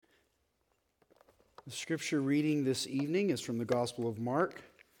The scripture reading this evening is from the Gospel of Mark,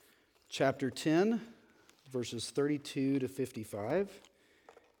 chapter 10, verses 32 to 55.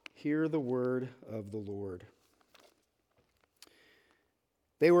 Hear the word of the Lord.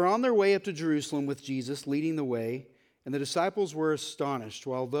 They were on their way up to Jerusalem with Jesus leading the way, and the disciples were astonished,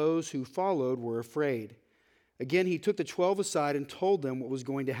 while those who followed were afraid. Again, he took the 12 aside and told them what was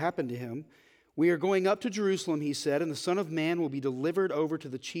going to happen to him. "We are going up to Jerusalem," he said, "and the Son of Man will be delivered over to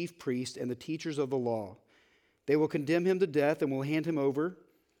the chief priests and the teachers of the law. They will condemn him to death and will hand him over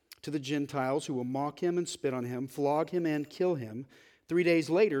to the Gentiles, who will mock him and spit on him, flog him and kill him. 3 days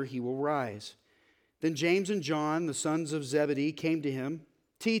later he will rise." Then James and John, the sons of Zebedee, came to him.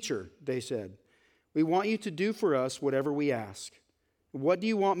 "Teacher," they said, "we want you to do for us whatever we ask." "What do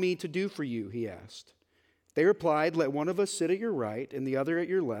you want me to do for you?" he asked. They replied, "Let one of us sit at your right and the other at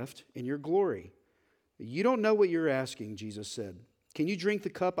your left in your glory." "You don't know what you're asking," Jesus said. "Can you drink the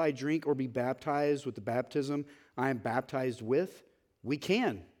cup I drink or be baptized with the baptism I am baptized with?" "We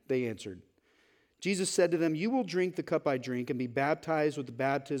can," they answered. Jesus said to them, "You will drink the cup I drink and be baptized with the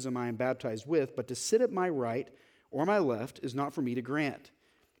baptism I am baptized with, but to sit at my right or my left is not for me to grant.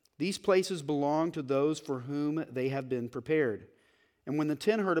 These places belong to those for whom they have been prepared." And when the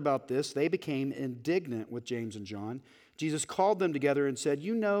 10 heard about this, they became indignant with James and John. Jesus called them together and said,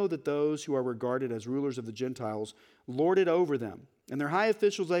 "You know that those who are regarded as rulers of the Gentiles lord it over them, and their high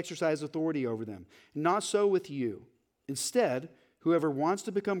officials exercise authority over them. Not so with you. Instead, whoever wants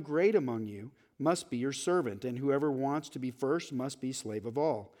to become great among you must be your servant, and whoever wants to be first must be slave of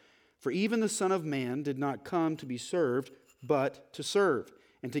all. For even the Son of Man did not come to be served, but to serve,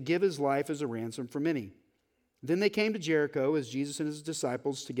 and to give his life as a ransom for many." Then they came to Jericho as Jesus and his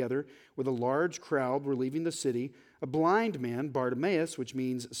disciples, together with a large crowd, were leaving the city. A blind man, Bartimaeus, which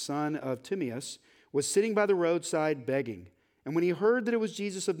means son of Timaeus, was sitting by the roadside begging. And when he heard that it was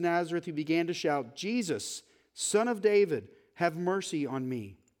Jesus of Nazareth, he began to shout, "Jesus, Son of David, have mercy on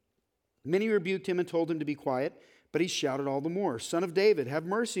me." Many rebuked him and told him to be quiet, but he shouted all the more, "Son of David, have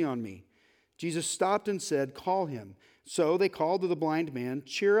mercy on me." Jesus stopped and said, "Call him." So they called to the blind man,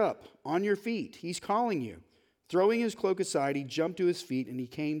 "Cheer up, on your feet, he's calling you." Throwing his cloak aside, he jumped to his feet and he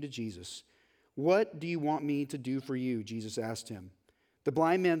came to Jesus. "What do you want me to do for you?" Jesus asked him. The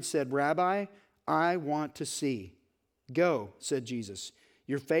blind man said, "Rabbi, I want to see." "Go," said Jesus.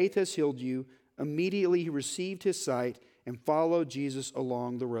 "Your faith has healed you." Immediately he received his sight and followed Jesus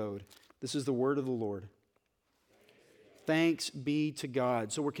along the road. This is the word of the Lord. Thanks be to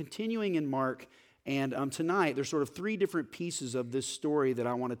God. So we're continuing in Mark, and tonight there's sort of three different pieces of this story that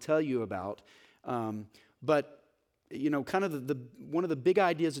I want to tell you about. But kind of one of the big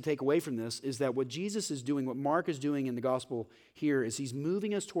ideas to take away from this is that what Jesus is doing, what Mark is doing in the gospel here, is he's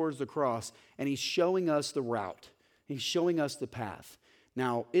moving us towards the cross, and he's showing us the route. He's showing us the path.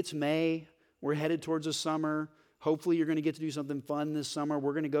 Now, it's May. We're headed towards the summer. Hopefully, you're going to get to do something fun this summer.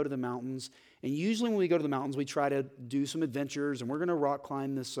 We're going to go to the mountains. And usually when we go to the mountains, we try to do some adventures, and we're going to rock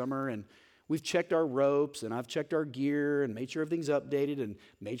climb this summer. And we've checked our ropes, and I've checked our gear and made sure everything's updated and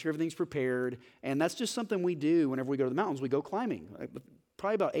made sure everything's prepared. And that's just something we do whenever we go to the mountains. We go climbing.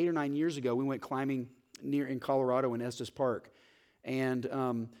 Probably about 8 or 9 years ago, we went climbing in Colorado in Estes Park. And,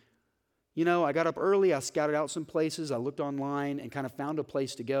 I got up early. I scouted out some places. I looked online and kind of found a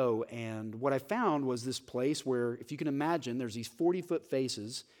place to go. And what I found was this place where, if you can imagine, there's these 40-foot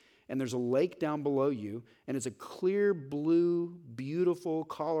faces, and there's a lake down below you, and it's a clear blue, beautiful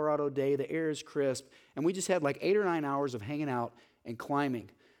Colorado day. The air is crisp, and we just had like 8 or 9 hours of hanging out and climbing.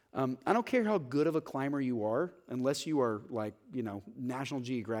 I don't care how good of a climber you are, unless you are like, National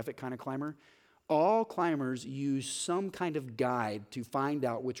Geographic kind of climber. All climbers use some kind of guide to find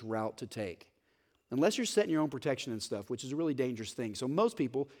out which route to take. Unless you're setting your own protection and stuff, which is a really dangerous thing. So most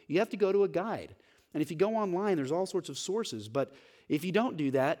people, you have to go to a guide. And if you go online, there's all sorts of sources, but if you don't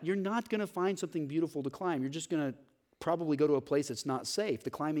do that, you're not going to find something beautiful to climb. You're just going to probably go to a place that's not safe. The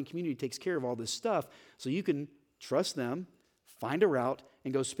climbing community takes care of all this stuff, so you can trust them, find a route,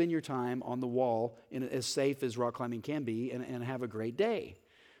 and go spend your time on the wall in as safe as rock climbing can be and have a great day.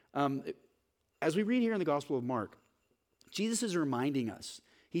 As we read here in the Gospel of Mark, Jesus is reminding us.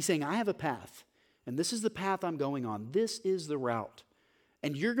 He's saying, I have a path, and this is the path I'm going on. This is the route.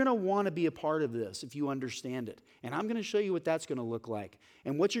 And you're going to want to be a part of this if you understand it. And I'm going to show you what that's going to look like.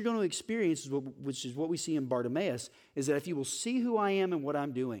 And what you're going to experience, which is what we see in Bartimaeus, is that if you will see who I am and what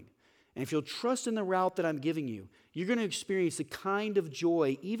I'm doing, and if you'll trust in the route that I'm giving you, you're going to experience the kind of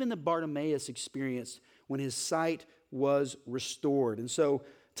joy even that Bartimaeus experienced when his sight was restored. And so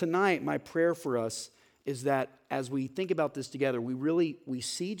tonight, my prayer for us is that as we think about this together, we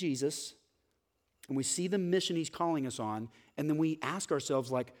see Jesus, and we see the mission he's calling us on, and then we ask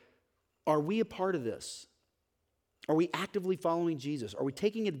ourselves, like, Are we a part of this? Are we actively following Jesus? Are we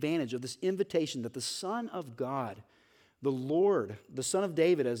taking advantage of this invitation that the Son of God, the Lord, the Son of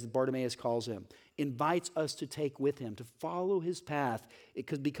David, as Bartimaeus calls him, invites us to take with him, to follow his path,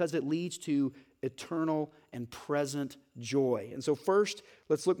 because it leads to eternal and present joy. And so first,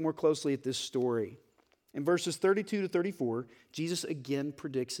 let's look more closely at this story. In verses 32 to 34, Jesus again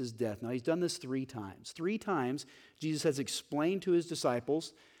predicts his death. Now, he's done this 3 times. 3 times, Jesus has explained to his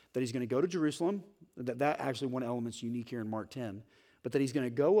disciples that he's going to go to Jerusalem. That actually one element's unique here in Mark 10. But that he's going to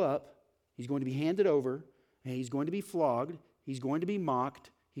go up, he's going to be handed over, and he's going to be flogged, he's going to be mocked,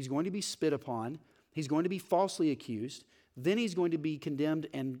 he's going to be spit upon, he's going to be falsely accused, then he's going to be condemned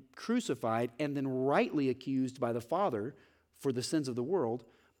and crucified, and then rightly accused by the Father for the sins of the world.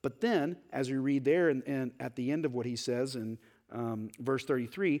 But then, as we read there and at the end of what he says in verse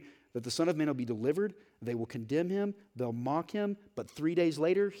 33, that the Son of Man will be delivered, they will condemn him, they'll mock him, but 3 days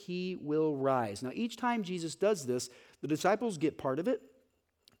later he will rise. Now, each time Jesus does this, the disciples get part of it,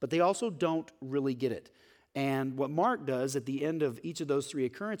 but they also don't really get it. And what Mark does at the end of each of those 3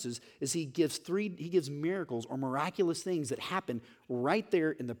 occurrences is he gives miracles or miraculous things that happen right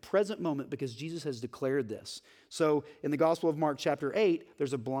there in the present moment because Jesus has declared this. So in the Gospel of Mark chapter 8,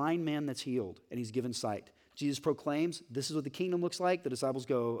 there's a blind man that's healed and he's given sight. Jesus proclaims, this is what the kingdom looks like. The disciples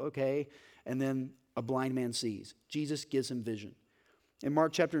go, okay. And then a blind man sees. Jesus gives him vision. In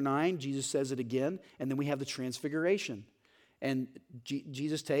Mark chapter 9, Jesus says it again, and then we have the transfiguration. And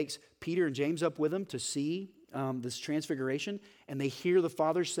Jesus takes Peter and James up with him to see this transfiguration, and they hear the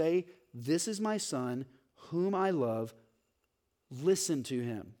Father say, this is my Son, whom I love. Listen to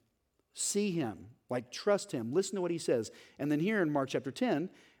him. See him. Like, trust him. Listen to what he says. And then here in Mark chapter 10,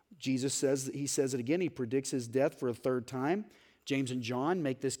 Jesus says it again. He predicts his death for a 3rd time. James and John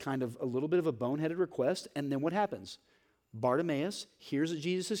make this kind of a little bit of a boneheaded request, and then what happens? Bartimaeus hears that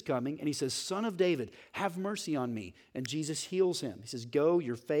Jesus is coming, and he says, Son of David, have mercy on me. And Jesus heals him. He says, go,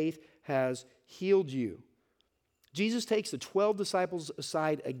 your faith has healed you. Jesus takes the 12 disciples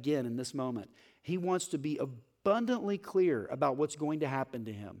aside again in this moment. He wants to be abundantly clear about what's going to happen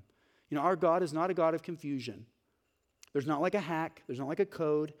to him. You know, our God is not a God of confusion. There's not like a hack. There's not like a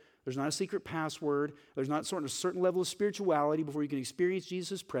code. There's not a secret password. There's not sort of a certain level of spirituality before you can experience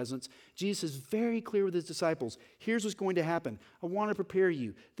Jesus' presence. Jesus is very clear with his disciples. Here's what's going to happen. I want to prepare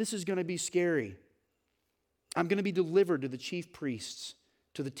you. This is going to be scary. I'm going to be delivered to the chief priests,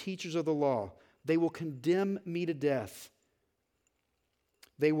 to the teachers of the law. They will condemn me to death.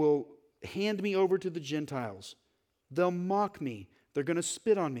 They will hand me over to the Gentiles. They'll mock me. They're going to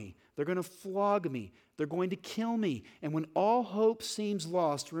spit on me. They're going to flog me. They're going to kill me. And when all hope seems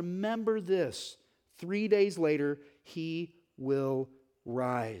lost, remember this. 3 days later, he will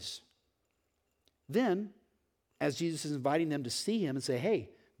rise. Then, as Jesus is inviting them to see him and say, hey,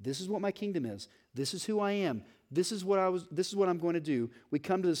 this is what my kingdom is. This is who I am. This is what I'm going to do. We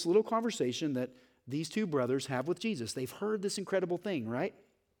come to this little conversation that these 2 brothers have with Jesus. They've heard this incredible thing, right?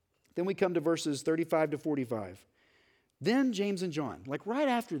 Then we come to verses 35 to 45. Then James and John, like right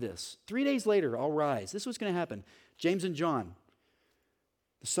after this, 3 days later, I'll rise. This is what's going to happen. James and John,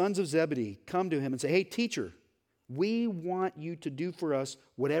 the sons of Zebedee, come to him and say, hey, teacher, we want you to do for us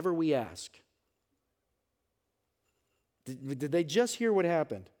whatever we ask. Did they just hear what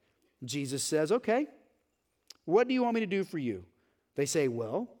happened? Jesus says, okay, what do you want me to do for you? They say,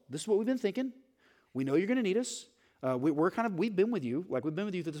 well, this is what we've been thinking. We know you're going to need us. We've been with you, like we've been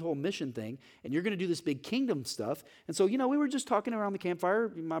with you through this whole mission thing, and you're going to do this big kingdom stuff. And so, we were just talking around the campfire,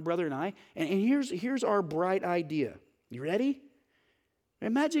 my brother and I, and here's our bright idea. You ready?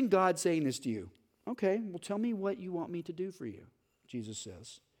 Imagine God saying this to you. Okay, well, tell me what you want me to do for you, Jesus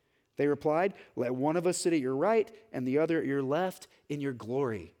says. They replied, let one of us sit at your right and the other at your left in your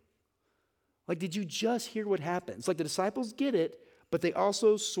glory. Like, did you just hear what happened? It's like the disciples get it, but they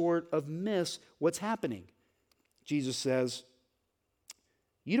also sort of miss what's happening. Jesus says,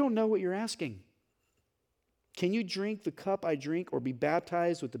 you don't know what you're asking. Can you drink the cup I drink or be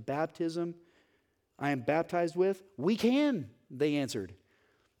baptized with the baptism I am baptized with? We can, they answered.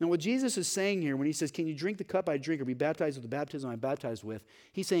 Now, what Jesus is saying here when he says, can you drink the cup I drink or be baptized with the baptism I'm baptized with?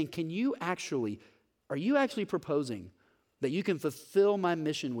 He's saying, are you actually proposing that you can fulfill my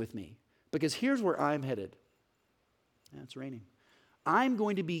mission with me? Because here's where I'm headed. It's raining. I'm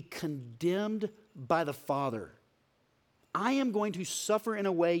going to be condemned by the Father. I am going to suffer in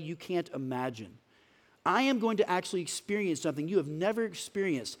a way you can't imagine. I am going to actually experience something you have never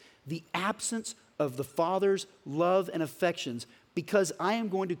experienced, the absence of the Father's love and affections, because I am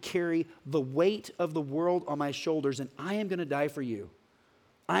going to carry the weight of the world on my shoulders, and I am going to die for you.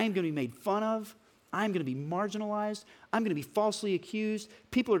 I am going to be made fun of. I'm going to be marginalized. I'm going to be falsely accused.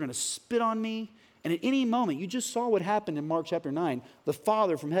 People are going to spit on me. And at any moment, you just saw what happened in Mark chapter 9. The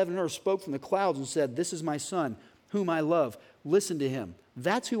Father from heaven and earth spoke from the clouds and said, this is my Son, whom I love. Listen to him.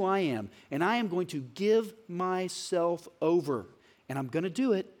 That's who I am. And I am going to give myself over. And I'm going to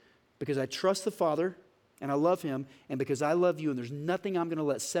do it because I trust the Father and I love him, and because I love you, and there's nothing I'm going to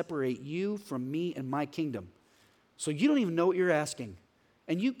let separate you from me and my kingdom. So you don't even know what you're asking.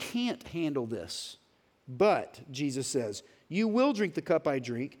 And you can't handle this. But, Jesus says, you will drink the cup I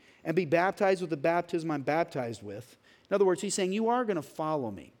drink and be baptized with the baptism I'm baptized with. In other words, he's saying you are going to follow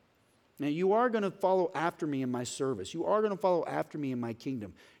me. Now, you are going to follow after me in my service. You are going to follow after me in my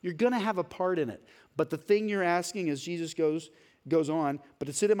kingdom. You're going to have a part in it. But the thing you're asking, as Jesus goes on, but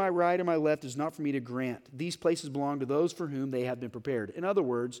to sit at my right or my left is not for me to grant. These places belong to those for whom they have been prepared. In other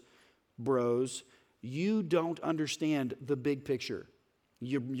words, bros, you don't understand the big picture.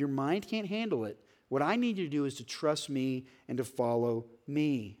 Your mind can't handle it. What I need you to do is to trust me and to follow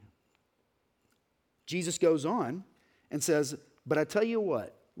me. Jesus goes on and says, but I tell you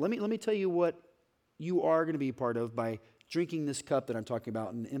what, let me tell you what you are going to be a part of by drinking this cup that I'm talking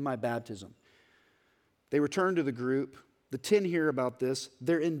about in my baptism. They return to the group. The 10 hear about this.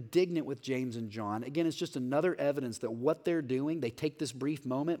 They're indignant with James and John. Again, it's just another evidence that what they're doing, they take this brief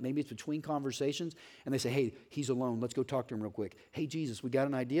moment, maybe it's between conversations, and they say, hey, he's alone. Let's go talk to him real quick. Hey, Jesus, we got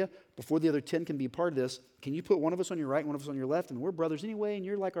an idea. Before the other 10 can be a part of this, can you put one of us on your right and one of us on your left? And we're brothers anyway, and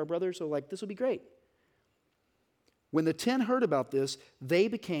you're like our brother, so this will be great. When the 10 heard about this, they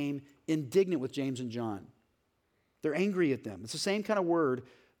became indignant with James and John. They're angry at them. It's the same kind of word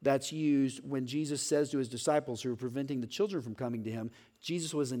that's used when Jesus says to his disciples who are preventing the children from coming to him,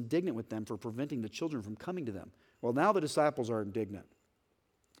 Jesus was indignant with them for preventing the children from coming to them. Well, now the disciples are indignant.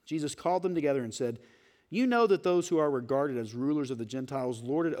 Jesus called them together and said, you know that those who are regarded as rulers of the Gentiles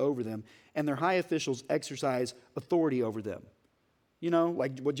lord it over them, and their high officials exercise authority over them. You know,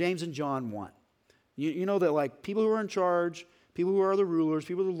 like what James and John want. You know that like people who are in charge, people who are the rulers,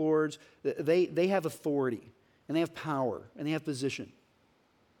 people who are the lords, they have authority, and they have power, and they have position.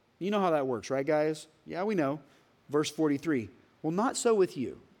 You know how that works, right, guys? Yeah, we know. Verse 43. Well, not so with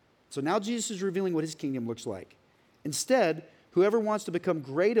you. So now Jesus is revealing what his kingdom looks like. Instead, whoever wants to become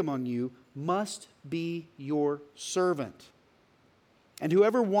great among you must be your servant. And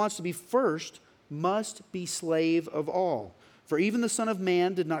whoever wants to be first must be slave of all. For even the Son of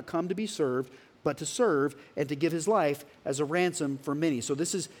Man did not come to be served, but to serve and to give his life as a ransom for many. So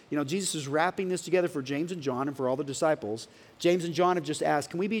this is, Jesus is wrapping this together for James and John and for all the disciples. James and John have just asked,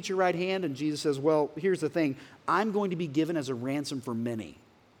 can we be at your right hand? And Jesus says, well, here's the thing. I'm going to be given as a ransom for many.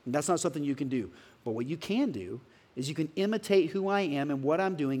 And that's not something you can do. But what you can do is you can imitate who I am and what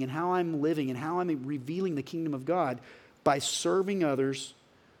I'm doing and how I'm living and how I'm revealing the kingdom of God by serving others,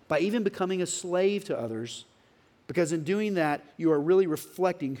 by even becoming a slave to others. Because in doing that, you are really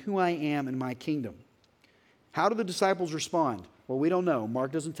reflecting who I am in my kingdom. How do the disciples respond? Well, we don't know.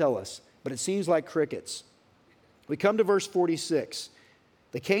 Mark doesn't tell us. But it seems like crickets. We come to verse 46.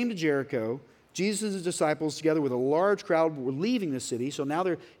 They came to Jericho. Jesus and his disciples, together with a large crowd, were leaving the city. So now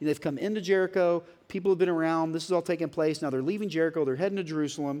they've come into Jericho. People have been around. This is all taking place. Now they're leaving Jericho. They're heading to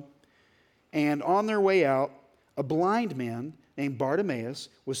Jerusalem. And on their way out, a blind man named Bartimaeus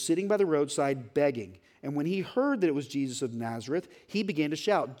was sitting by the roadside begging. And when he heard that it was Jesus of Nazareth, he began to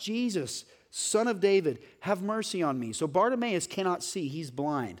shout, Jesus, Son of David, have mercy on me. So Bartimaeus cannot see. He's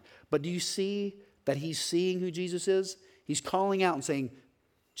blind. But do you see that he's seeing who Jesus is? He's calling out and saying,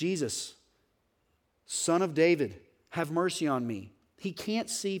 Jesus, Son of David, have mercy on me. He can't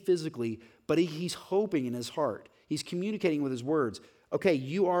see physically, but he's hoping in his heart. He's communicating with his words. Okay,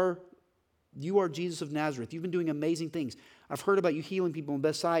 you are Jesus of Nazareth. You've been doing amazing things. I've heard about you healing people in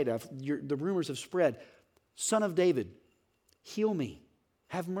Bethsaida. The rumors have spread. Son of David, heal me.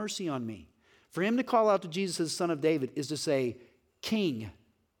 Have mercy on me. For him to call out to Jesus as Son of David is to say, King,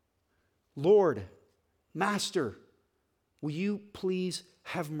 Lord, Master, will you please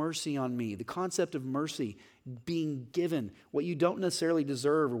have mercy on me? The concept of mercy being given, what you don't necessarily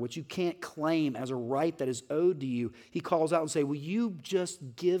deserve or what you can't claim as a right that is owed to you. He calls out and say, will you just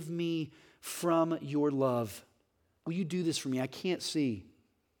give me from your love? Will you do this for me? I can't see.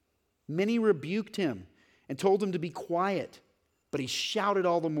 Many rebuked him and told him to be quiet, but he shouted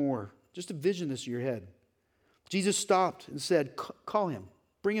all the more. Just envision this in your head. Jesus stopped and said, call him.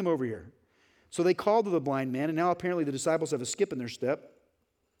 Bring him over here. So they called to the blind man, and now apparently the disciples have a skip in their step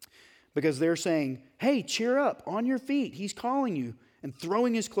because they're saying, hey, cheer up, on your feet. He's calling you. And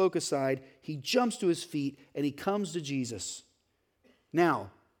throwing his cloak aside, he jumps to his feet and he comes to Jesus. Now,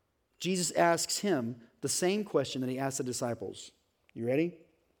 Jesus asks him the same question that he asked the disciples. You ready?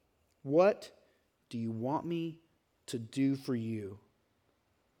 What do you want me to do for you?"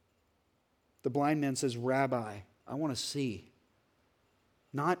 The blind man says, "Rabbi, I want to see."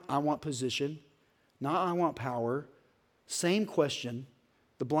 Not, "I want position." Not, "I want power." Same question.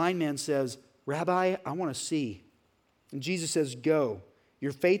 The blind man says, "Rabbi, I want to see." And Jesus says, "Go.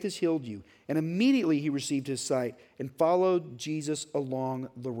 Your faith has healed you." And immediately he received his sight and followed Jesus along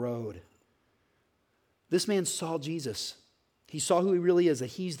the road. This man saw Jesus. He saw who he really is, that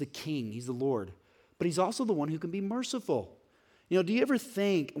he's the King, he's the Lord. But he's also the one who can be merciful. Do you ever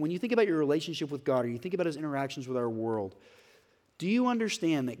think, when you think about your relationship with God, or you think about his interactions with our world, do you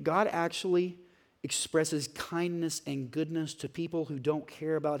understand that God actually expresses kindness and goodness to people who don't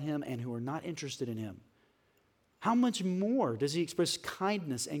care about him and who are not interested in him? How much more does he express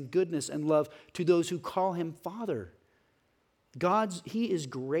kindness and goodness and love to those who call him Father? He is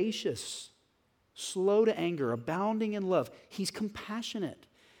gracious, slow to anger, abounding in love. He's compassionate.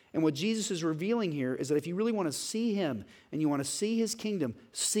 And what Jesus is revealing here is that if you really want to see him and you want to see his kingdom,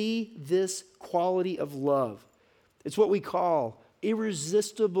 see this quality of love. It's what we call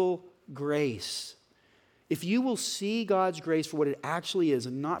irresistible grace. If you will see God's grace for what it actually is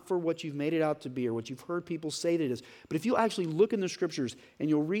and not for what you've made it out to be or what you've heard people say that it is, but if you actually look in the scriptures and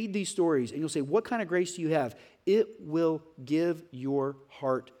you'll read these stories and you'll say, what kind of grace do you have? It will give your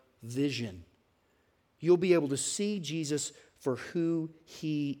heart vision. You'll be able to see Jesus for who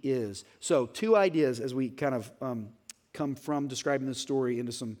he is. So 2 ideas as we kind of come from describing this story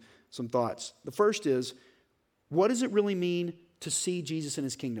into some thoughts. The first is, what does it really mean to see Jesus in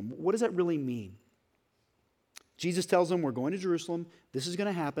his kingdom? What does that really mean? Jesus tells them, we're going to Jerusalem, this is going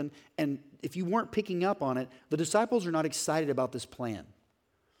to happen, and if you weren't picking up on it, the disciples are not excited about this plan.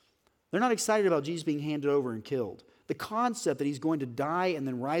 They're not excited about Jesus being handed over and killed. The concept that he's going to die and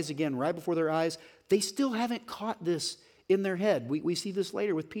then rise again right before their eyes, they still haven't caught this in their head. We see this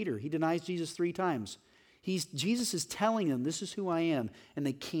later with Peter. He denies Jesus 3 times. Jesus is telling them, this is who I am, and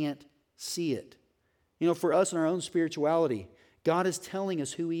they can't see it. For us in our own spirituality, God is telling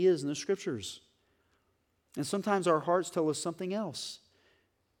us who he is in the scriptures. And sometimes our hearts tell us something else.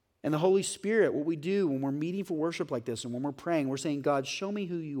 And the Holy Spirit, what we do when we're meeting for worship like this and when we're praying, we're saying, God, show me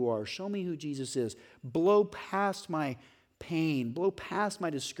who you are. Show me who Jesus is. Blow past my pain. Blow past my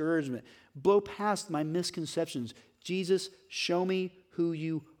discouragement. Blow past my misconceptions. Jesus, show me who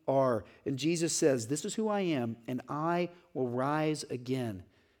you are. And Jesus says, this is who I am, and I will rise again.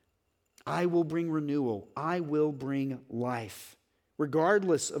 I will bring renewal. I will bring life.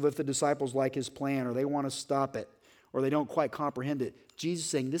 Regardless of if the disciples like his plan or they want to stop it or they don't quite comprehend it, Jesus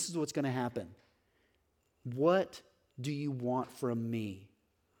is saying, this is what's going to happen. What do you want from me?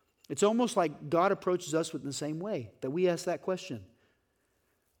 It's almost like God approaches us with the same way that we ask that question,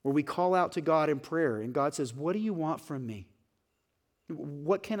 where we call out to God in prayer and God says, what do you want from me?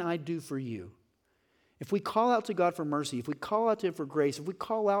 What can I do for you? If we call out to God for mercy, if we call out to him for grace, if we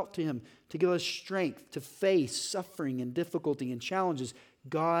call out to him to give us strength to face suffering and difficulty and challenges,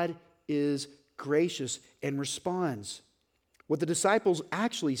 God is gracious and responds. What the disciples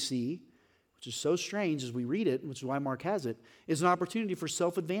actually see, which is so strange as we read it, which is why Mark has it, is an opportunity for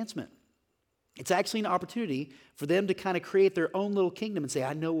self-advancement. It's actually an opportunity for them to kind of create their own little kingdom and say,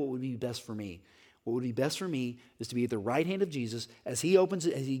 I know what would be best for me. What would be best for me is to be at the right hand of Jesus as he opens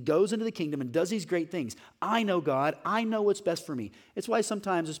it, as he goes into the kingdom and does these great things. I know God. I know what's best for me. It's why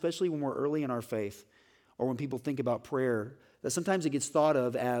sometimes, especially when we're early in our faith or when people think about prayer, that sometimes it gets thought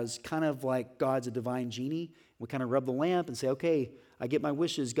of as kind of like God's a divine genie. We kind of rub the lamp and say, okay, I get my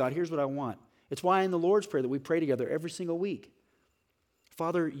wishes. God, here's what I want. It's why in the Lord's Prayer that we pray together every single week.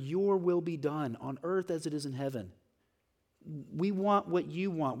 Father, your will be done on earth as it is in heaven. We want what you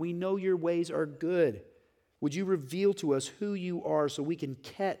want. We know your ways are good. Would you reveal to us who you are so we can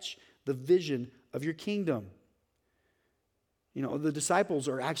catch the vision of your kingdom? The disciples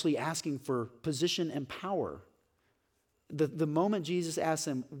are actually asking for position and power. The moment Jesus asks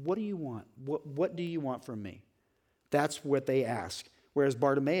them, what do you want? What do you want from me? That's what they ask. Whereas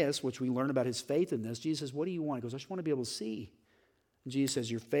Bartimaeus, which we learn about his faith in this, Jesus says, what do you want? He goes, I just want to be able to see. And Jesus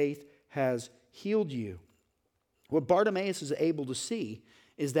says, your faith has healed you. What Bartimaeus is able to see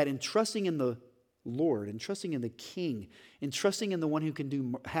is that in trusting in the Lord, in trusting in the King, in trusting in the one who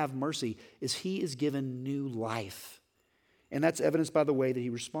can have mercy, is he is given new life. And that's evidenced by the way that he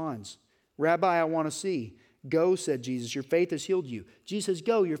responds. Rabbi, I want to see. Go, said Jesus, your faith has healed you. Jesus says,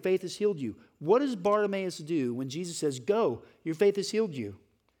 go, your faith has healed you. What does Bartimaeus do when Jesus says, go, your faith has healed you?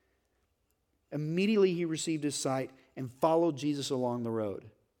 Immediately he received his sight and followed Jesus along the road.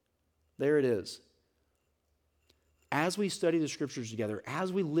 There it is. as we study the scriptures together,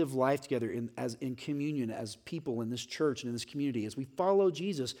 as we live life together in communion as people in this church and in this community, as we follow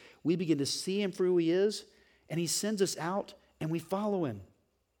Jesus, we begin to see him for who he is, and he sends us out and we follow him.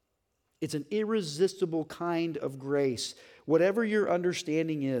 It's an irresistible kind of grace. Whatever your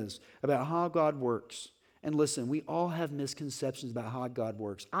understanding is about how God works, and listen, we all have misconceptions about how God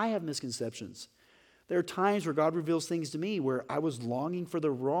works. I have misconceptions. There are times where God reveals things to me where I was longing for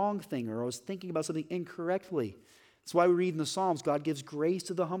the wrong thing, or I was thinking about something incorrectly. That's why we read in the Psalms, God gives grace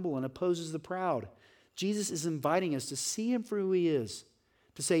to the humble and opposes the proud. Jesus is inviting us to see him for who he is,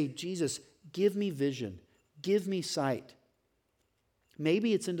 to say, Jesus, give me vision, give me sight.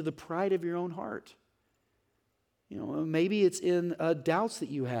 Maybe it's into the pride of your own heart. Maybe it's in doubts that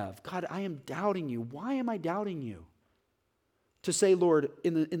you have. God, I am doubting you. Why am I doubting you? To say, Lord,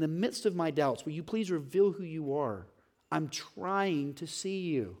 in the midst of my doubts, will you please reveal who you are? I'm trying to see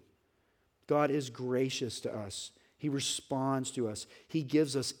you. God is gracious to us. He responds to us. He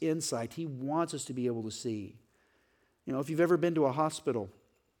gives us insight. He wants us to be able to see. If you've ever been to a hospital,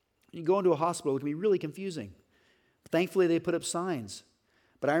 you go into a hospital, it can be really confusing. Thankfully, they put up signs.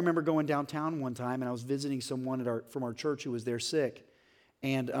 But I remember going downtown one time, and I was visiting someone from our church who was there sick.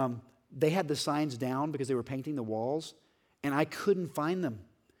 And they had the signs down because they were painting the walls, and I couldn't find them.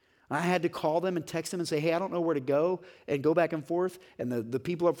 I had to call them and text them and say, hey, I don't know where to go, and go back and forth. And the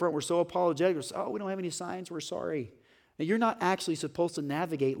people up front were so apologetic. They said, oh, we don't have any signs. We're sorry. Now, you're not actually supposed to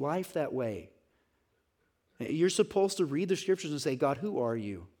navigate life that way. You're supposed to read the scriptures and say, God, who are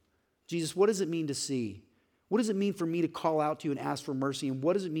you? Jesus, what does it mean to see? What does it mean for me to call out to you and ask for mercy? And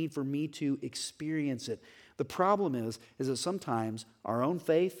what does it mean for me to experience it? The problem is that sometimes our own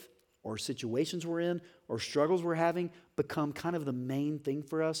faith or situations we're in or struggles we're having become kind of the main thing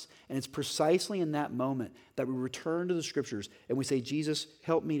for us. And it's precisely in that moment that we return to the scriptures and we say, Jesus,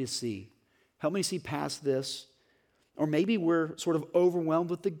 help me to see. Help me to see past this. Or maybe we're sort of overwhelmed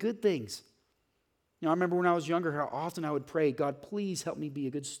with the good things. I remember when I was younger how often I would pray, God, please help me be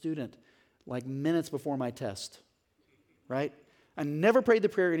a good student, like minutes before my test, right? I never prayed the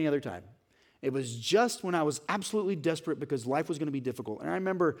prayer any other time. It was just when I was absolutely desperate because life was going to be difficult. And I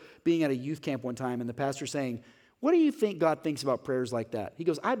remember being at a youth camp one time and the pastor saying, what do you think God thinks about prayers like that? He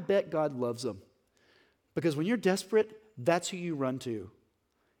goes, I bet God loves them. Because when you're desperate, that's who you run to.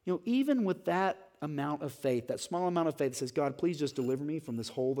 Even with that amount of faith, that small amount of faith that says, God, please just deliver me from this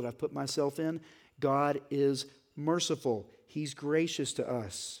hole that I've put myself in, God is merciful. He's gracious to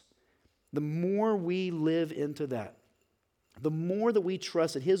us. The more we live into that, the more that we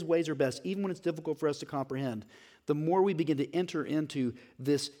trust that his ways are best, even when it's difficult for us to comprehend, the more we begin to enter into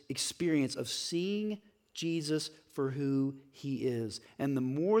this experience of seeing Jesus for who he is. And the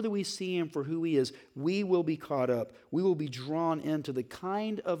more that we see him for who he is, we will be caught up. We will be drawn into the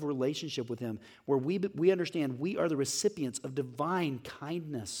kind of relationship with him where we understand we are the recipients of divine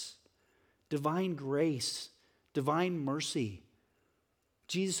kindness, divine grace, divine mercy.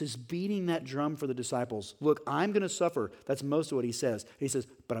 Jesus is beating that drum for the disciples. Look, I'm going to suffer. That's most of what he says. He says,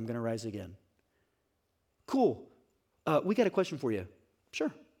 but I'm going to rise again. Cool. We got a question for you.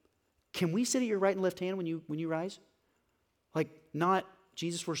 Sure. Can we sit at your right and left hand when you rise? Like, not,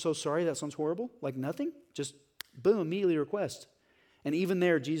 Jesus, we're so sorry, that sounds horrible. Like nothing. Just, boom, immediately request. And even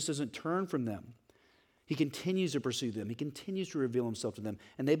there, Jesus doesn't turn from them. He continues to pursue them. He continues to reveal himself to them.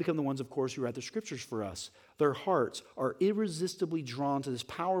 And they become the ones, of course, who write the scriptures for us. Their hearts are irresistibly drawn to this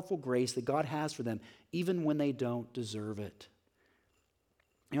powerful grace that God has for them, even when they don't deserve it.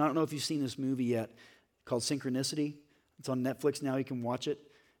 I don't know if you've seen this movie yet called Synchronicity. It's on Netflix now. You can watch it.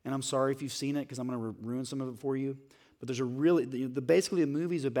 And I'm sorry if you've seen it because I'm going to ruin some of it for you. But there's basically the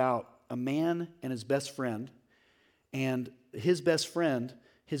movie's about a man and his best friend. And his best friend,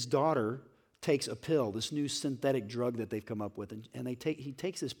 his daughter, takes a pill, this new synthetic drug that they've come up with, and he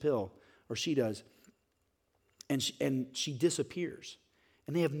takes this pill, or she does, and she disappears,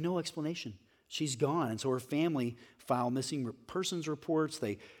 and they have no explanation. She's gone, and so her family file missing persons reports.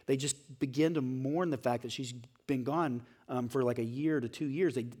 They just begin to mourn the fact that she's been gone for like a year to 2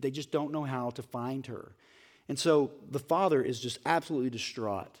 years. They just don't know how to find her, and so the father is just absolutely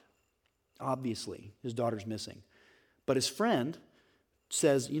distraught. Obviously, his daughter's missing, but his friend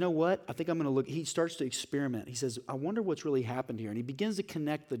says, you know what, I think I'm going to look. He starts to experiment. He says, I wonder what's really happened here. And he begins to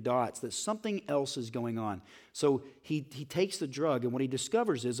connect the dots that something else is going on. So he takes the drug, and what he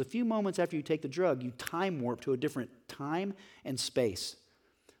discovers is a few moments after you take the drug, you time warp to a different time and space.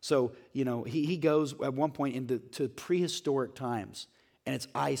 So, he goes at one point into prehistoric times, and it's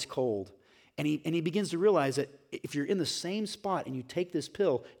ice cold. And he begins to realize that if you're in the same spot and you take this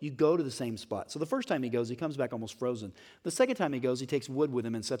pill, you go to the same spot. So the first time he goes, he comes back almost frozen. The second time he goes, he takes wood with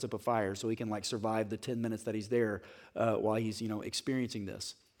him and sets up a fire so he can like survive the 10 minutes that he's there while he's, experiencing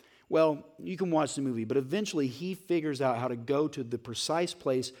this. Well, you can watch the movie, but eventually he figures out how to go to the precise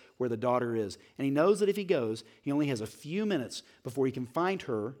place where the daughter is. And he knows that if he goes, he only has a few minutes before he can find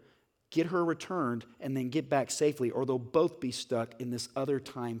her, get her returned, and then get back safely, or they'll both be stuck in this other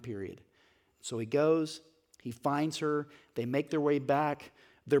time period. So he goes, he finds her, they make their way back.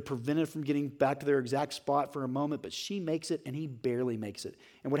 They're prevented from getting back to their exact spot for a moment, but she makes it and he barely makes it.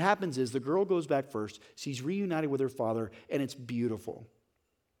 And what happens is the girl goes back first, she's reunited with her father, and it's beautiful.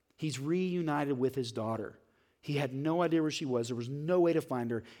 He's reunited with his daughter. He had no idea where she was. There was no way to find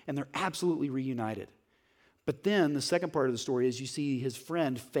her, and they're absolutely reunited. But then the second part of the story is you see his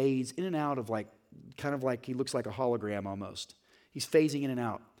friend fades in and out of kind of like he looks like a hologram almost. He's phasing in and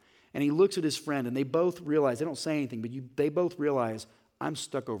out. And he looks at his friend, and they both realize, they don't say anything, but they both realize, I'm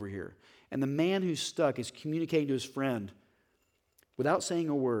stuck over here. And the man who's stuck is communicating to his friend without saying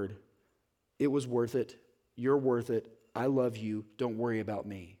a word, it was worth it, you're worth it, I love you, don't worry about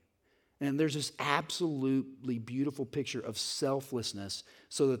me. And there's this absolutely beautiful picture of selflessness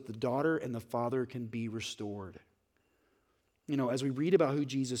so that the daughter and the father can be restored. As we read about who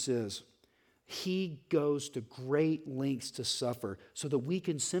Jesus is, he goes to great lengths to suffer so that we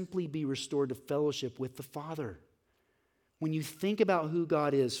can simply be restored to fellowship with the Father. When you think about who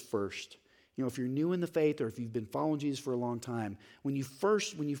God is first, if you're new in the faith or if you've been following Jesus for a long time, when you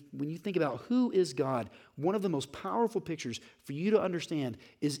think about who is God, one of the most powerful pictures for you to understand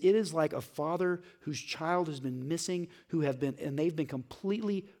is it is like a father whose child has been missing, and they've been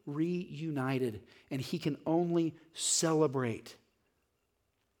completely reunited, and he can only celebrate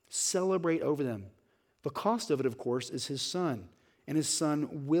over them. The cost of it, of course, is his son, and his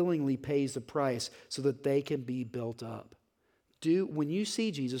son willingly pays the price so that they can be built up. When you see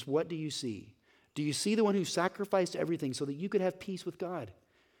Jesus, what do you see? Do you see the one who sacrificed everything so that you could have peace with God?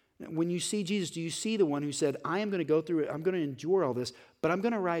 When you see Jesus, do you see the one who said, I am going to go through it, I'm going to endure all this, but I'm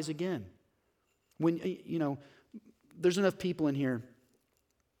going to rise again? There's enough people in here,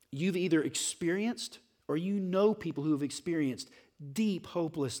 you've either experienced or people who have experienced deep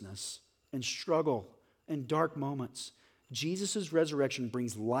hopelessness and struggle and dark moments. Jesus' resurrection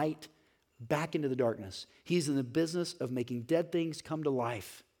brings light back into the darkness. He's in the business of making dead things come to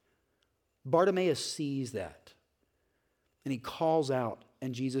life. Bartimaeus sees that, and he calls out,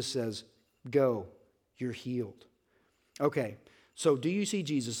 and Jesus says, go, you're healed. Okay, so do you see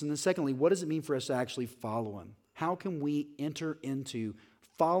Jesus? And then secondly, what does it mean for us to actually follow him? How can we enter into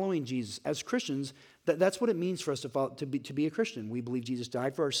following Jesus? As Christians, that's what it means for us to be a Christian. We believe Jesus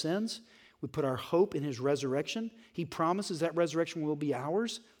died for our sins. We put our hope in his resurrection. He promises that resurrection will be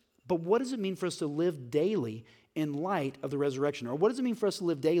ours. But what does it mean for us to live daily in light of the resurrection? Or what does it mean for us to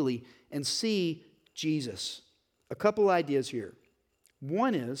live daily and see Jesus? A couple ideas here.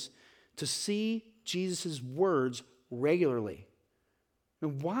 One is to see Jesus' words regularly.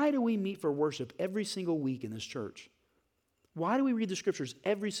 And why do we meet for worship every single week in this church? Why do we read the scriptures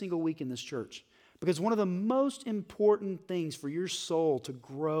every single week in this church? Because one of the most important things for your soul to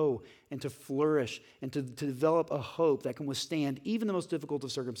grow and to flourish and to develop a hope that can withstand even the most difficult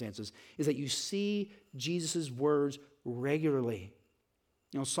of circumstances is that you see Jesus' words regularly.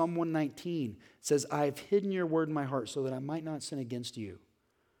 Psalm 119 says, I have hidden your word in my heart so that I might not sin against you.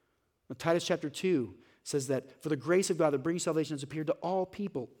 Titus chapter 2 says that for the grace of God that brings salvation has appeared to all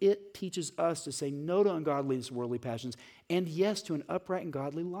people. It teaches us to say no to ungodliness and worldly passions and yes to an upright and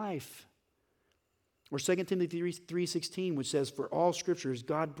godly life. Or 2 Timothy 3:16, which says, for all scripture is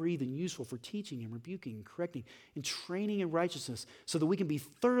God-breathed and useful for teaching and rebuking and correcting and training in righteousness so that we can be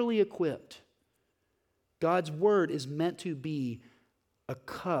thoroughly equipped. God's word is meant to be a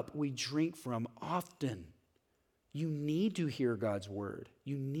cup we drink from often. You need to hear God's word.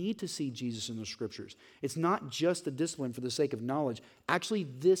 You need to see Jesus in the scriptures. It's not just a discipline for the sake of knowledge. Actually,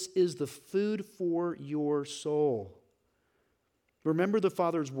 this is the food for your soul. Remember the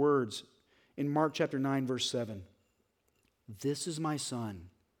Father's words in Mark chapter 9, verse 7. This is my son,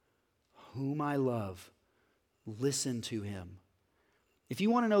 whom I love. Listen to him. If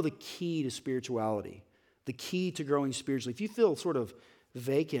you want to know the key to spirituality, the key to growing spiritually, if you feel sort of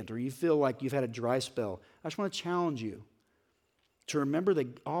vacant or you feel like you've had a dry spell, I just want to challenge you to remember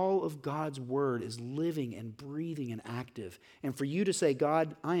that all of God's word is living and breathing and active. And for you to say,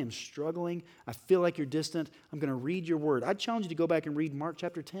 God, I am struggling. I feel like you're distant. I'm going to read your word. I'd challenge you to go back and read Mark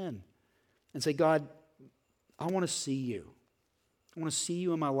chapter 10 and say, God, I want to see you. I want to see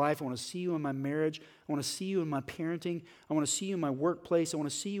you in my life. I want to see you in my marriage. I want to see you in my parenting. I want to see you in my workplace. I want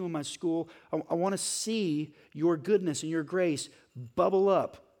to see you in my school. I want to see your goodness and your grace bubble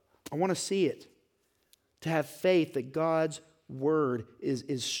up. I want to see it. To have faith that God's word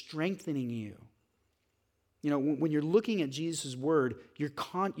is strengthening you. You know, when you're looking at Jesus' word,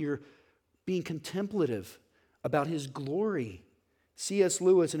 you're being contemplative about his glory. C.S.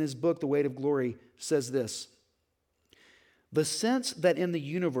 Lewis, in his book, The Weight of Glory, says this: the sense that in the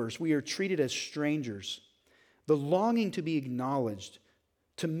universe we are treated as strangers, the longing to be acknowledged,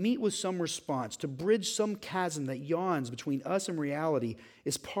 to meet with some response, to bridge some chasm that yawns between us and reality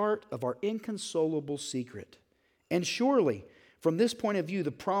is part of our inconsolable secret. And surely, from this point of view,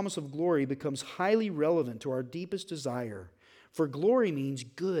 the promise of glory becomes highly relevant to our deepest desire. For glory means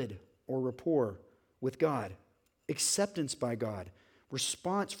good or rapport with God, acceptance by God,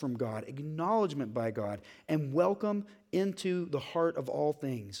 response from God, acknowledgement by God, and welcome into the heart of all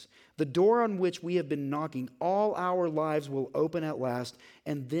things. The door on which we have been knocking all our lives will open at last,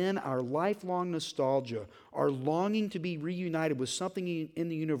 and then our lifelong nostalgia, our longing to be reunited with something in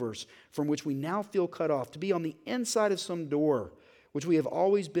the universe from which we now feel cut off, to be on the inside of some door, which we have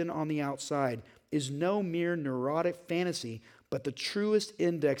always been on the outside, is no mere neurotic fantasy, but the truest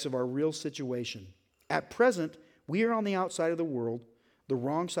index of our real situation. At present, we are on the outside of the world, the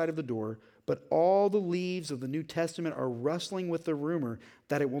wrong side of the door, but all the leaves of the New Testament are rustling with the rumor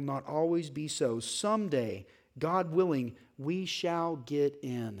that it will not always be so. Someday, God willing, we shall get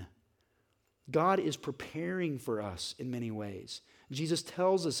in. God is preparing for us in many ways. Jesus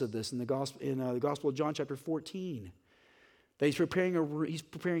tells us of this in the Gospel of John chapter 14. That he's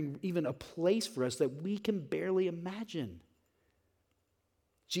preparing even a place for us that we can barely imagine.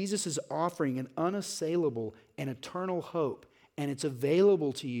 Jesus is offering an unassailable and eternal hope, and it's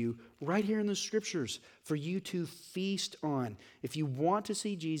available to you right here in the Scriptures for you to feast on. If you want to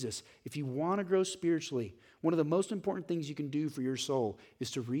see Jesus, if you want to grow spiritually, one of the most important things you can do for your soul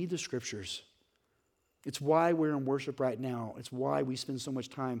is to read the Scriptures. It's why we're in worship right now. It's why we spend so much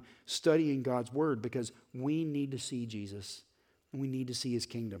time studying God's Word, because we need to see Jesus and we need to see His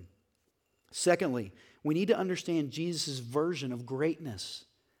kingdom. Secondly, we need to understand Jesus' version of greatness.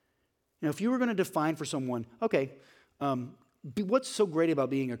 Now, if you were going to define for someone, okay, what's so great about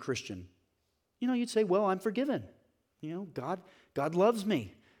being a Christian? You know, you'd say, well, I'm forgiven. You know, God loves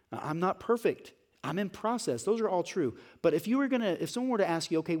me. I'm not perfect. I'm in process. Those are all true. But if someone were to ask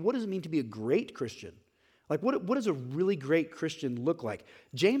you, okay, what does it mean to be a great Christian? Like, what does a really great Christian look like?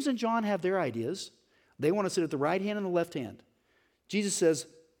 James and John have their ideas. They want to sit at the right hand and the left hand. Jesus says,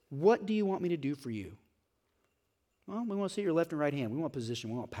 what do you want me to do for you? Well, we want to sit at your left and right hand. We want position.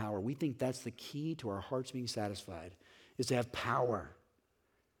 We want power. We think that's the key to our hearts being satisfied, is to have power.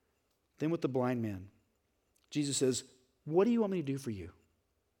 Then with the blind man, Jesus says, what do you want me to do for you?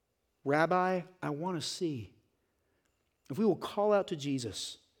 Rabbi, I want to see. If we will call out to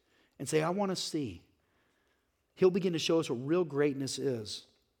Jesus and say, I want to see, He'll begin to show us what real greatness is.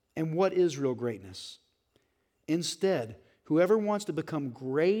 And what is real greatness? Instead, whoever wants to become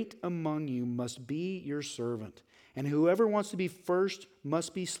great among you must be your servant. And whoever wants to be first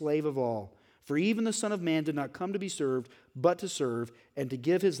must be slave of all. For even the Son of Man did not come to be served, but to serve, and to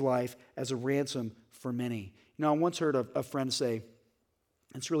give His life as a ransom for many. You know, I once heard a friend say,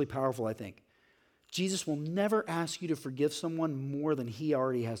 it's really powerful, I think, Jesus will never ask you to forgive someone more than He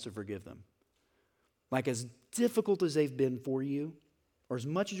already has to forgive them. Like, as difficult as they've been for you, or as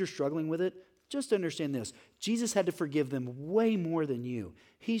much as you're struggling with it, just understand this. Jesus had to forgive them way more than you.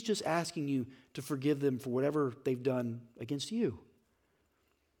 He's just asking you to forgive them for whatever they've done against you.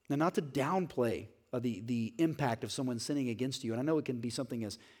 Now, not to downplay the impact of someone sinning against you, and I know it can be something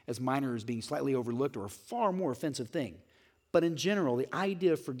as minor as being slightly overlooked or a far more offensive thing. But in general, the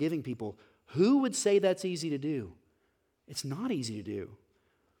idea of forgiving people, who would say that's easy to do? It's not easy to do.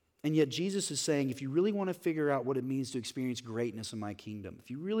 And yet Jesus is saying, if you really want to figure out what it means to experience greatness in my kingdom, if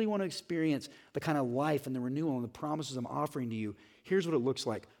you really want to experience the kind of life and the renewal and the promises I'm offering to you, here's what it looks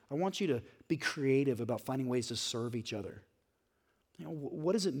like. I want you to be creative about finding ways to serve each other. You know,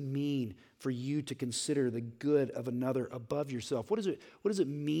 what does it mean for you to consider the good of another above yourself? What does it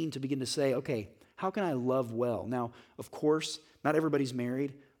mean to begin to say, okay, how can I love well? Now, of course, not everybody's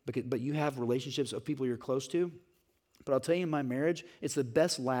married, but you have relationships of people you're close to. But I'll tell you, in my marriage, it's the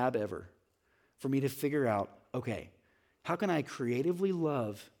best lab ever for me to figure out, okay, how can I creatively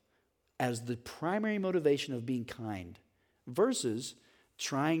love as the primary motivation of being kind versus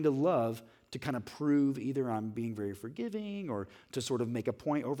trying to love to kind of prove either I'm being very forgiving or to sort of make a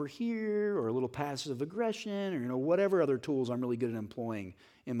point over here or a little passive aggression or, whatever other tools I'm really good at employing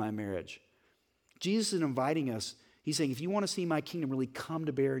in my marriage. Jesus is inviting us He's saying, if you want to see my kingdom really come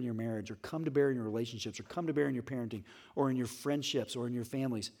to bear in your marriage, or come to bear in your relationships, or come to bear in your parenting, or in your friendships, or in your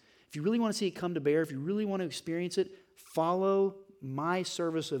families, if you really want to see it come to bear, if you really want to experience it, follow my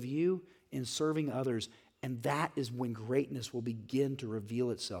service of you in serving others. And that is when greatness will begin to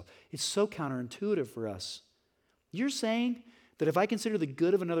reveal itself. It's so counterintuitive for us. You're saying that if I consider the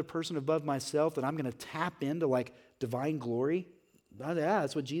good of another person above myself, that I'm going to tap into like divine glory? Yeah,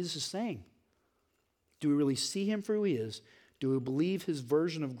 that's what Jesus is saying. Do we really see him for who he is? Do we believe his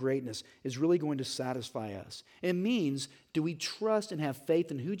version of greatness is really going to satisfy us? It means, do we trust and have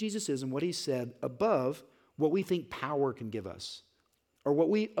faith in who Jesus is and what he said above what we think power can give us? Or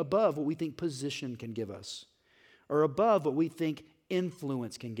above what we think position can give us? Or above what we think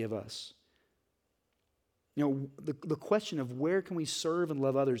influence can give us? You know, the question of where can we serve and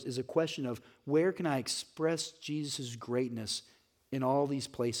love others is a question of where can I express Jesus' greatness in all these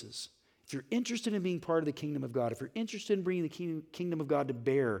places? If you're interested in being part of the kingdom of God, if you're interested in bringing the kingdom of God to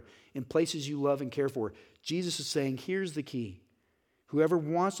bear in places you love and care for, Jesus is saying, here's the key. Whoever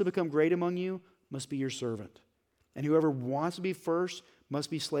wants to become great among you must be your servant. And whoever wants to be first must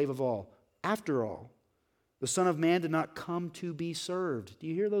be slave of all. After all, the Son of Man did not come to be served. Do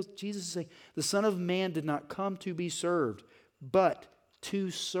you hear those? Jesus is saying, the Son of Man did not come to be served, but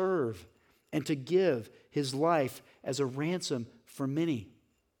to serve and to give his life as a ransom for many.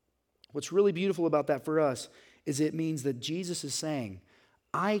 What's really beautiful about that for us is it means that Jesus is saying,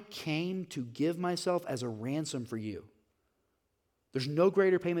 I came to give myself as a ransom for you. There's no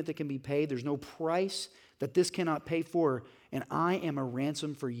greater payment that can be paid. There's no price that this cannot pay for, and I am a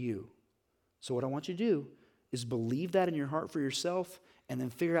ransom for you. So what I want you to do is believe that in your heart for yourself and then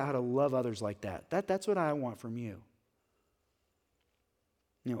figure out how to love others like that. That's what I want from you.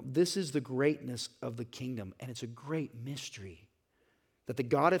 You know, this is the greatness of the kingdom, and it's a great mystery. That the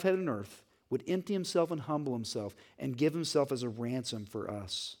God of heaven and earth would empty himself and humble himself and give himself as a ransom for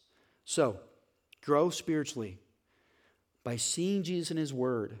us. So, grow spiritually by seeing Jesus in his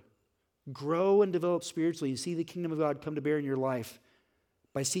word. Grow and develop spiritually and see the kingdom of God come to bear in your life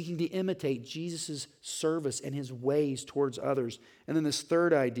by seeking to imitate Jesus' service and his ways towards others. And then this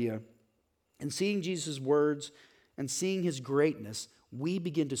third idea, in seeing Jesus' words and seeing his greatness, we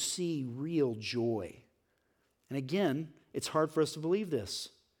begin to see real joy. And again, it's hard for us to believe this.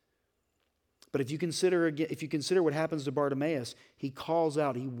 But if you consider what happens to Bartimaeus, he calls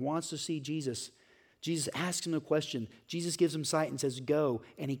out, he wants to see Jesus. Jesus asks him a question. Jesus gives him sight and says, go.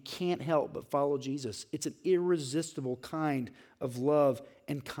 And he can't help but follow Jesus. It's an irresistible kind of love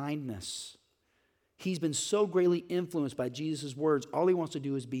and kindness. He's been so greatly influenced by Jesus' words, all he wants to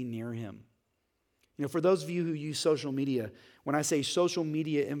do is be near him. You know, for those of you who use social media, when I say social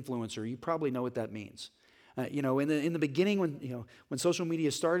media influencer, you probably know what that means. In the beginning, when social media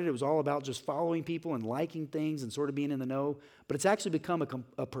started, it was all about just following people and liking things and sort of being in the know. But it's actually become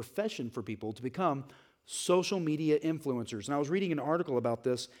a profession for people to become social media influencers. And I was reading an article about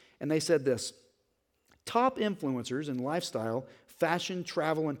this, and they said this: top influencers in lifestyle, fashion,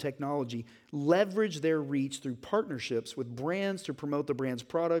 travel, and technology leverage their reach through partnerships with brands to promote the brand's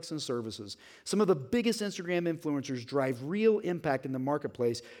products and services. Some of the biggest Instagram influencers drive real impact in the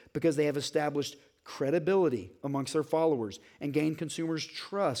marketplace because they have established credibility amongst their followers and gain consumers'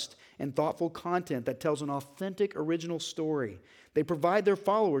 trust and thoughtful content that tells an authentic, original story. They provide their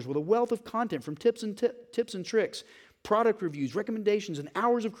followers with a wealth of content from tips and tricks, product reviews, recommendations, and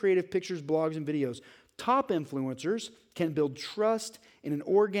hours of creative pictures, blogs, and videos. Top influencers can build trust in an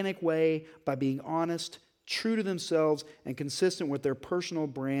organic way by being honest, true to themselves, and consistent with their personal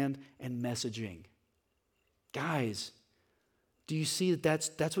brand and messaging. Guys, do you see that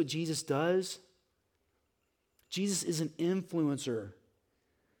that's what Jesus does? Jesus is an influencer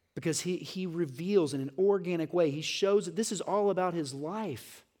because he reveals in an organic way. He shows that this is all about his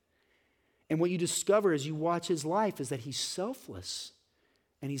life. And what you discover as you watch his life is that he's selfless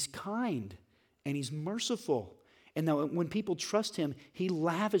and he's kind and he's merciful. And that when people trust him, he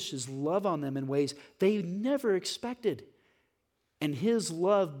lavishes love on them in ways they never expected. And his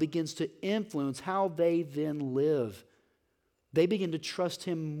love begins to influence how they then live. They begin to trust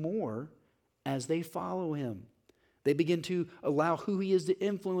him more as they follow him. They begin to allow who he is to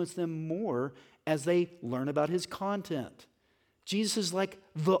influence them more as they learn about his content. Jesus is like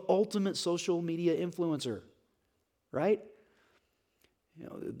the ultimate social media influencer, right? You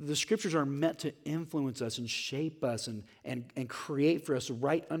know, the scriptures are meant to influence us and shape us and create for us a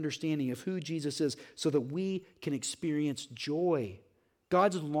right understanding of who Jesus is so that we can experience joy.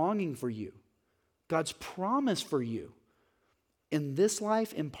 God's longing for you. God's promise for you. In this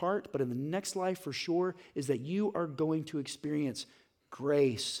life, in part, but in the next life for sure, is that you are going to experience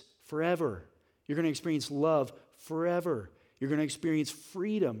grace forever. You're going to experience love forever. You're going to experience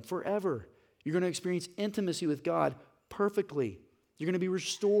freedom forever. You're going to experience intimacy with God perfectly. You're going to be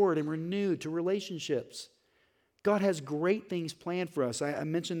restored and renewed to relationships. God has great things planned for us. I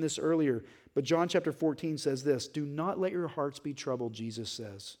mentioned this earlier, but John chapter 14 says this, "Do not let your hearts be troubled," Jesus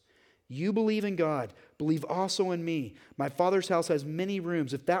says. "You believe in God, believe also in me. My Father's house has many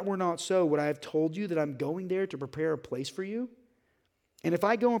rooms. If that were not so, would I have told you that I'm going there to prepare a place for you? And if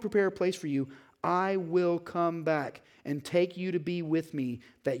I go and prepare a place for you, I will come back and take you to be with me,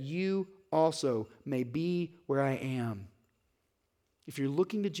 that you also may be where I am." If you're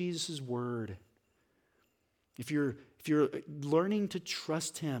looking to Jesus' word, if you're learning to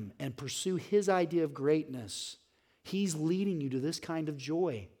trust him and pursue his idea of greatness, he's leading you to this kind of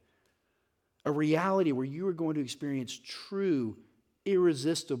joy. A reality where you are going to experience true,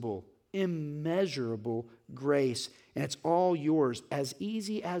 irresistible, immeasurable grace. And it's all yours, as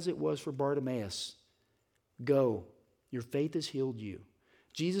easy as it was for Bartimaeus. Go. Your faith has healed you.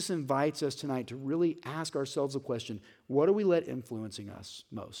 Jesus invites us tonight to really ask ourselves the question, what do we let influencing us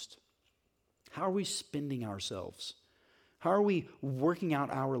most? How are we spending ourselves? How are we working out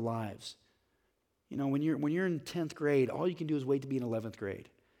our lives? You know, when you're in 10th grade, all you can do is wait to be in 11th grade.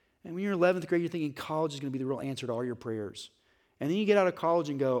 And when you're in 11th grade, you're thinking college is going to be the real answer to all your prayers. And then you get out of college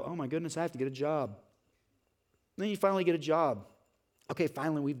and go, oh my goodness, I have to get a job. And then you finally get a job. Okay,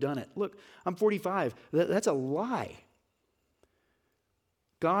 finally we've done it. Look, I'm 45. That's a lie.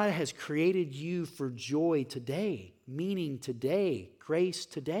 God has created you for joy today, meaning today, grace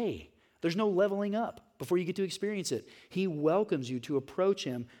today. There's no leveling up before you get to experience it. He welcomes you to approach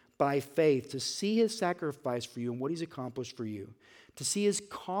him by faith, to see his sacrifice for you and what he's accomplished for you, to see his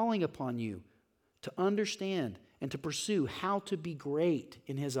calling upon you, to understand and to pursue how to be great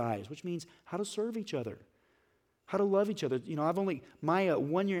in his eyes, which means how to serve each other, how to love each other. You know, my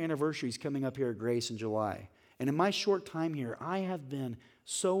 1-year anniversary is coming up here at Grace in July. And in my short time here, I have been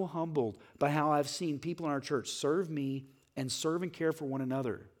so humbled by how I've seen people in our church serve me and serve and care for one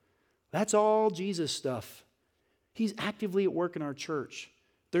another. That's all Jesus stuff. He's actively at work in our church.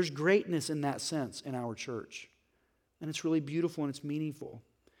 There's greatness in that sense in our church. And it's really beautiful and it's meaningful.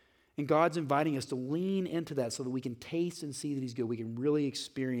 And God's inviting us to lean into that so that we can taste and see that he's good. We can really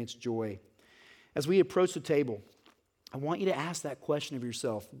experience joy. As we approach the table, I want you to ask that question of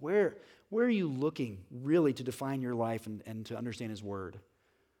yourself. Where are you looking really to define your life and to understand his word?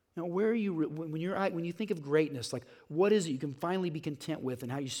 Now, where are you, when you think of greatness, like what is it you can finally be content with and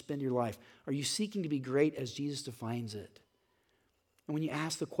how you spend your life? Are you seeking to be great as Jesus defines it? And when you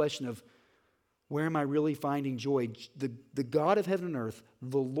ask the question of where am I really finding joy, the God of heaven and earth,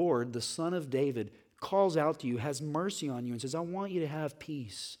 the Lord, the Son of David, calls out to you, has mercy on you and says, I want you to have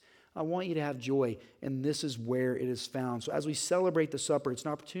peace. I want you to have joy, and this is where it is found. So as we celebrate the supper, it's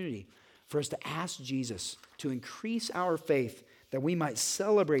an opportunity for us to ask Jesus to increase our faith that we might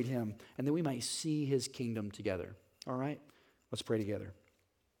celebrate him and that we might see his kingdom together. All right? Let's pray together.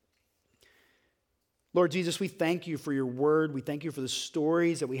 Lord Jesus, we thank you for your word. We thank you for the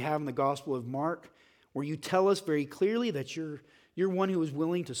stories that we have in the Gospel of Mark, where you tell us very clearly that you're one who is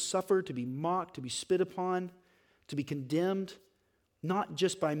willing to suffer, to be mocked, to be spit upon, to be condemned, not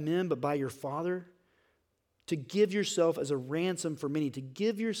just by men, but by your Father, to give yourself as a ransom for many, to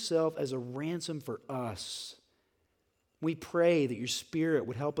give yourself as a ransom for us. We pray that your Spirit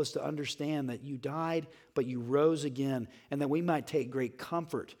would help us to understand that you died, but you rose again, and that we might take great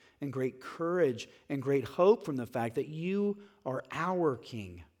comfort and great courage and great hope from the fact that you are our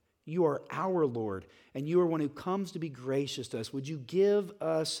King. You are our Lord, and you are one who comes to be gracious to us. Would you give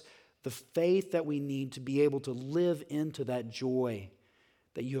us the faith that we need to be able to live into that joy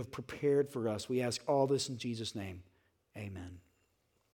that you have prepared for us? We ask all this in Jesus' name. Amen.